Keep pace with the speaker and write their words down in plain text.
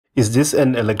Is this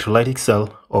an electrolytic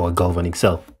cell or a galvanic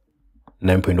cell?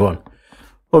 9.1.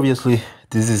 Obviously,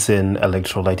 this is an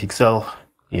electrolytic cell.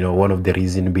 One of the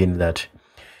reasons being that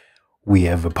we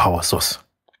have a power source.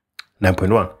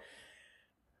 9.1.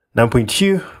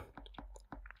 9.2.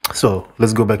 So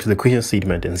let's go back to the question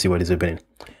statement and see what is happening.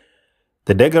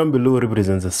 The diagram below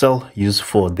represents a cell used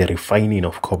for the refining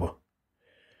of copper.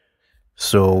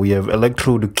 So we have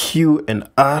electrode Q and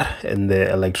R and the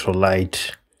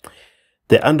electrolyte.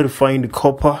 The unrefined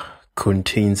copper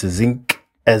contains zinc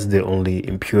as the only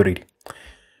impurity.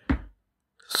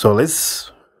 So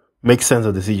let's make sense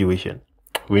of the situation.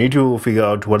 We need to figure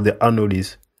out what the anode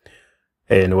is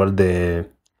and what the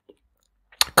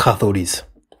cathode is.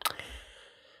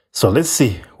 So let's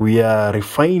see. We are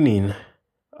refining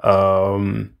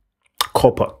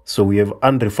copper. So we have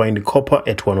unrefined copper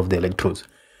at one of the electrodes.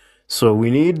 So we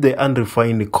need the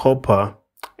unrefined copper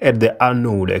at the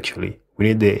anode, actually. We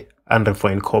need the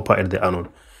unrefined copper at the anode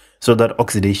so that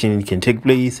oxidation can take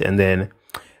place and then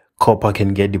copper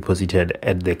can get deposited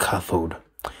at the cathode.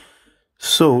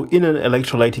 So in an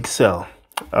electrolytic cell,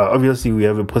 obviously we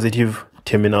have a positive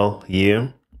terminal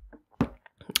here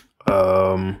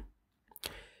and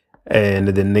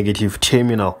the negative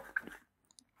terminal.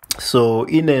 So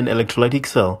in an electrolytic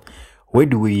cell, where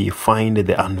do we find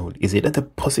the anode? Is it at the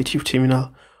positive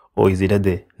terminal or is it at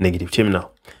the negative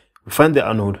terminal? We find the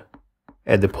anode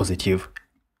at the positive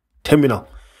terminal.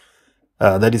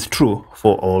 That is true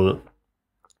for all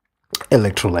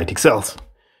electrolytic cells.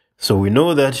 So we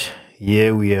know that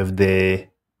here we have the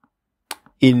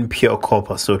impure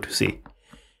copper, so to say.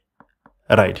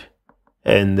 Right.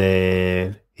 And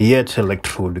here at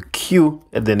electrode Q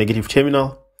at the negative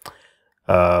terminal,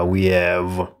 we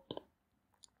have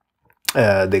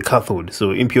the cathode.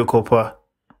 So impure copper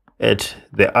at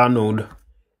the anode,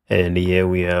 and here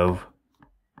we have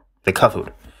the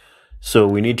cathode. So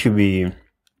we need to be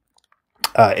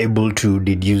able to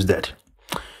deduce that.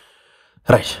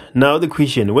 Right. Now the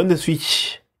question, when the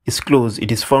switch is closed,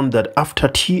 it is found that after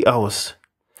T hours,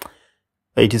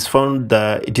 what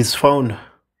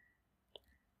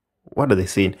are they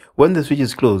saying? When the switch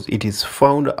is closed, it is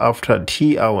found after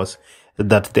T hours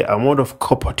that the amount of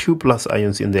copper 2+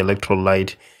 ions in the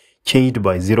electrolyte changed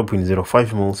by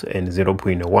 0.05 moles and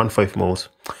 0.15 moles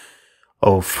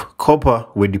of copper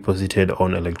were deposited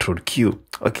on electrode Q.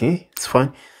 Okay, it's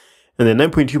fine. And then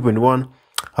 9.2.1,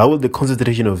 how will the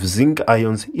concentration of zinc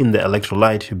ions in the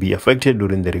electrolyte be affected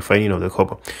during the refining of the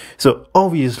copper? So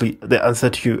obviously the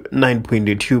answer to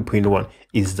 9.2.1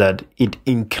 is that it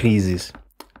increases,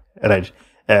 right?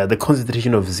 The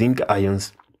concentration of zinc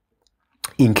ions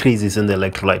increases in the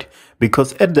electrolyte,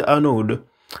 because at the anode,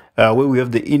 where we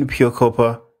have the impure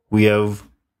copper, we have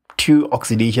two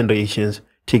oxidation reactions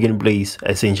taking place.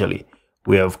 Essentially,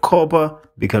 we have copper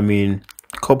becoming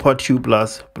copper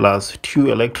 2+ plus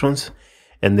 2 electrons,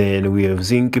 and then we have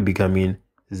zinc becoming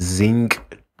zinc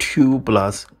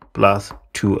 2+ plus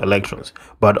 2 electrons,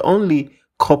 but only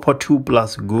copper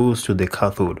 2+ goes to the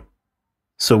cathode.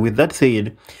 So with that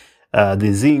said,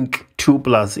 the zinc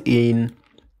 2+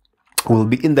 will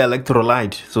be in the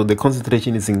electrolyte, so the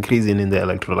concentration is increasing in the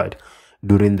electrolyte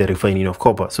during the refining of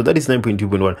copper. So that is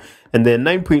 9.2.1. And then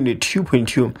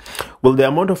 9.2.2, will the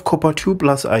amount of copper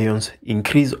 2+ ions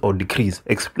increase or decrease?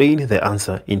 Explain the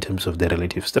answer in terms of the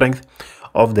relative strength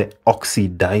of the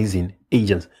oxidizing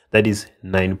agents. That is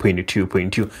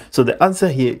 9.2.2. So the answer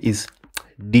here is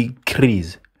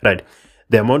decrease, right?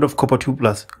 The amount of copper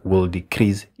 2+ will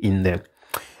decrease in the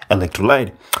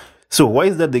electrolyte. So why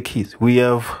is that the case? We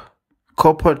have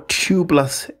copper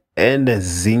 2+ and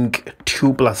zinc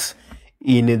 2+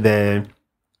 in the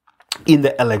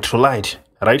electrolyte,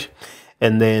 right?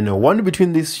 And then one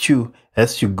between these two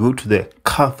has to go to the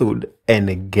cathode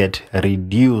and get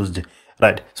reduced,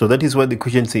 right? So that is why the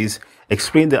question says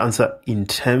explain the answer in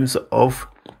terms of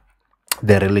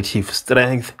the relative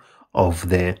strength of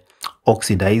the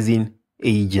oxidizing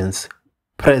agents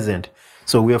present.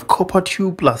 So we have copper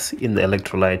 2+ in the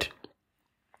electrolyte,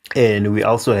 and we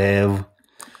also have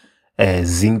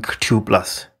zinc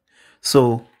 2+.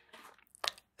 So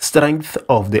strength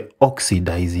of the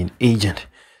oxidizing agent.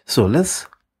 So let's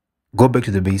go back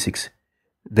to the basics.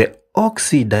 The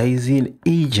oxidizing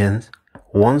agent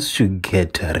wants to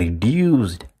get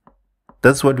reduced.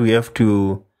 That's what we have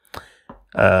to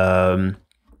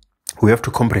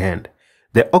comprehend.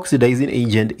 The oxidizing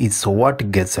agent is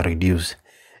what gets reduced,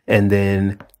 and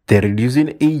then the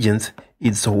reducing agent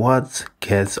is what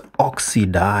gets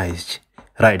oxidized,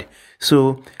 right?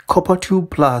 So copper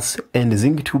 2+ and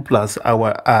zinc 2+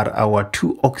 are our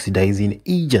two oxidizing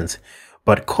agents,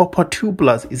 but copper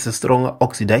 2+ is a stronger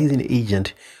oxidizing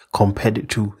agent compared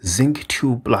to zinc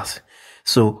 2 plus.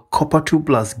 So copper 2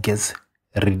 plus gets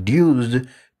reduced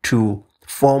to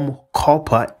form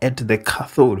copper at the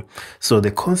cathode. So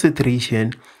the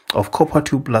concentration of copper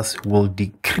 2 plus will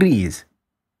decrease.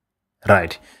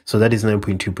 Right. So that is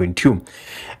 9.2.2.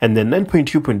 And then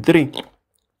 9.2.3,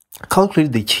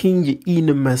 calculate the change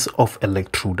in mass of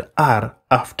electrode R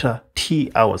after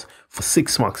T hours for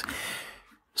 6 marks.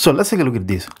 So let's take a look at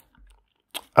this.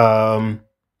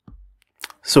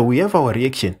 So we have our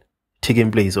reaction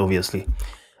taking place, obviously.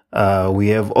 We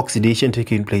have oxidation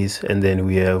taking place, and then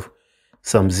we have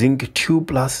some zinc 2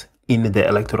 plus in the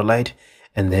electrolyte,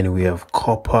 and then we have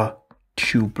copper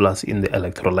 2 plus in the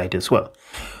electrolyte as well.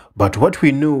 But what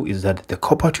we know is that the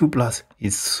copper 2 plus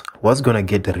was going to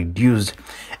get reduced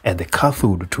at the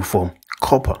cathode to form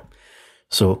copper.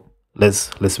 So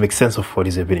let's make sense of what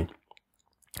is happening.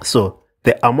 So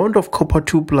the amount of copper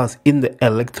 2 plus in the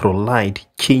electrolyte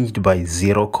changed by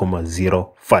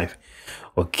 0.05.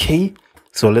 Okay,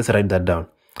 so let's write that down.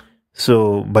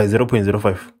 So by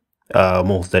 0.05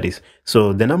 moles, that is.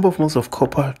 So the number of moles of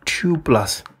copper 2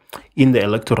 plus in the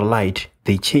electrolyte,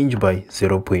 they change by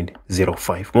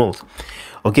 0.05 moles.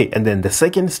 Okay, and then the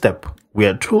second step, we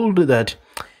are told that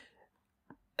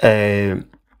the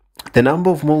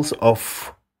number of moles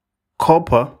of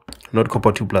copper, not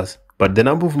copper 2 plus, but the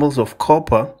number of moles of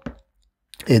copper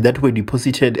that were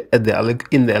deposited at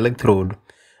in the electrode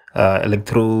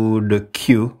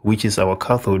Q, which is our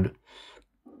cathode,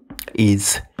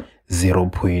 is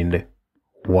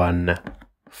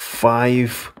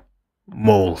 0.15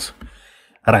 moles.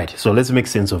 Right, so let's make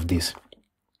sense of this.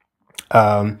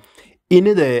 In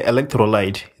the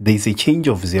electrolyte, there is a change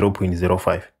of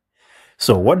 0.05.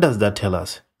 So what does that tell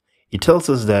us? It tells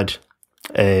us that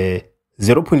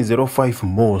 0.05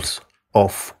 moles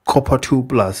of copper 2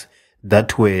 plus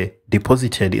that were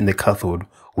deposited in the cathode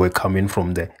were coming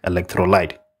from the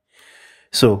electrolyte.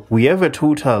 So we have a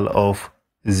total of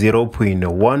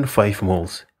 0.15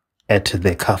 moles at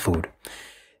the cathode.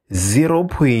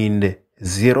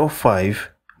 0.05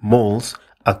 moles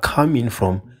are coming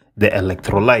from the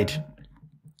electrolyte.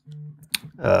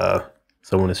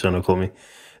 Someone is trying to call me.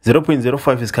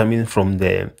 0.05 is coming from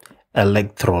the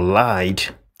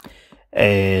electrolyte,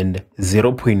 and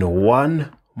 0.1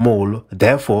 mole,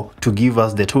 therefore, to give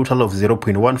us the total of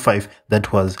 0.15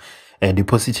 that was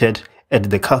deposited at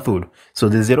the cathode. So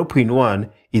the 0.1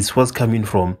 is what's coming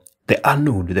from the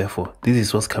anode, therefore this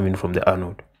is what's coming from the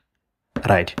anode.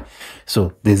 Right,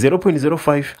 so the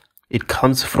 0.05, it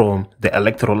comes from the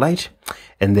electrolyte,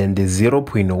 and then the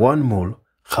 0.1 mole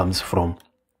comes from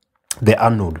the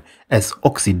anode as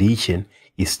oxidation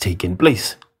is taking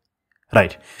place.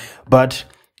 Right, but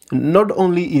not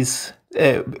only is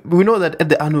we know that at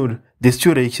the anode there's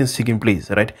two reactions taking place,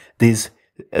 right? There's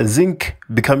zinc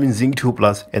becoming zinc 2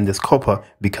 plus, and there's copper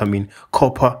becoming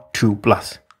copper 2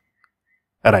 plus.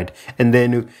 All right, and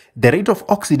then the rate of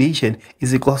oxidation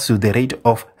is equal to the rate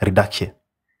of reduction.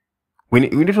 We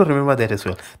need to remember that as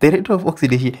well. The rate of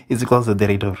oxidation is equal to the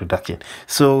rate of reduction.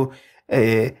 So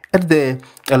at the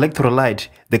electrolyte,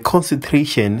 the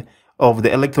concentration of the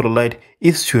electrolyte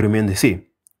is to remain the same,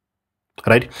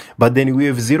 right? But then we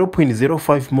have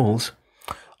 0.05 moles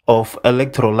of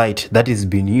electrolyte that is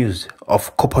being used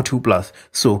of copper 2 plus.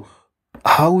 So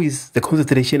how is the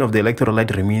concentration of the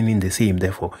electrolyte remaining the same?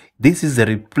 Therefore, this is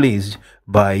replaced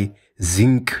by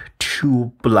zinc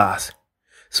 2 plus.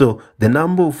 So the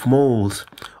number of moles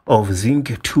of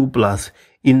zinc 2 plus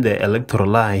in the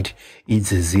electrolyte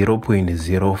is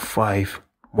 0.05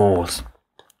 moles.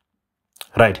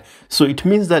 Right. So it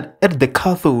means that at the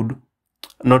cathode,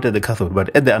 not at the cathode, but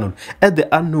at the anode. At the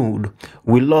anode,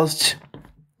 we lost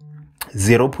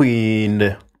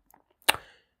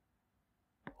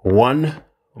 0.1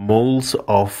 moles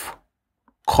of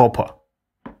copper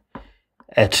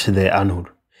at the anode.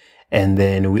 And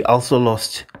then we also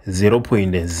lost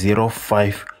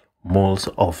 0.05 moles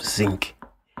of zinc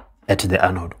at the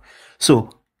anode. So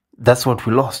that's what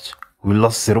we lost. We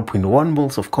lost 0.1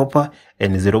 moles of copper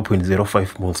and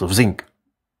 0.05 moles of zinc.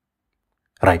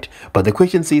 Right, but the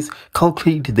question says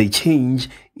calculate the change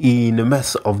in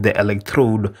mass of the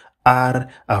electrode R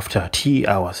after T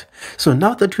hours. So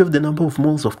now that we have the number of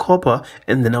moles of copper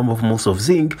and the number of moles of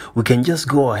zinc, we can just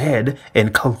go ahead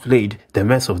and calculate the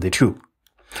mass of the two.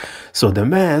 So the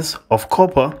mass of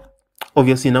copper,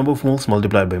 obviously number of moles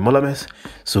multiplied by molar mass.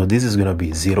 So this is going to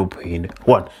be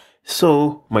 0.1.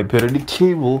 So my periodic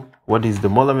table, what is the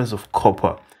molar mass of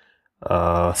copper?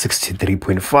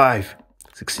 63.5.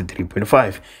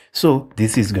 63.5. So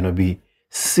this is going to be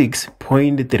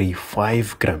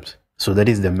 6.35 grams. So that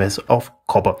is the mass of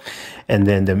copper. And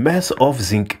then the mass of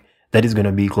zinc, that is going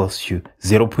to be equals to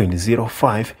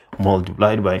 0.05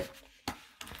 multiplied by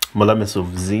molar mass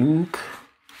of zinc.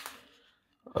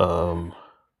 I'm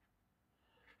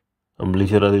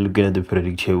literally looking at the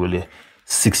periodic table here.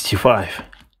 65.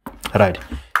 Right,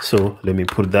 so let me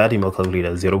put that in my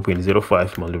calculator.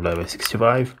 0.05 multiplied by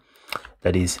 65,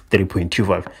 that is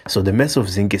 3.25. So the mass of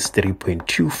zinc is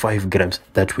 3.25 grams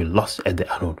that we lost at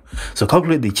the anode. So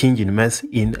calculate the change in mass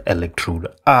in electrode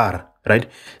R, right?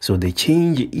 So the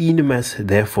change in mass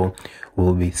therefore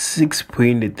will be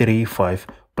 6.35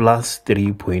 plus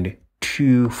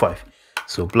 3.25.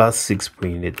 So plus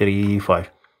 6.35.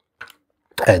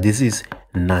 This is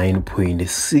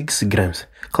 9.6 grams.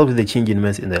 Calculate the change in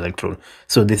mass in the electrode.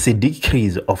 So there's a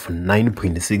decrease of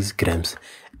 9.6 grams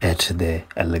at the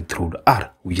electrode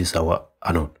R, which is our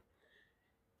anode.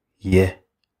 Here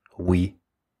we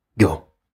go.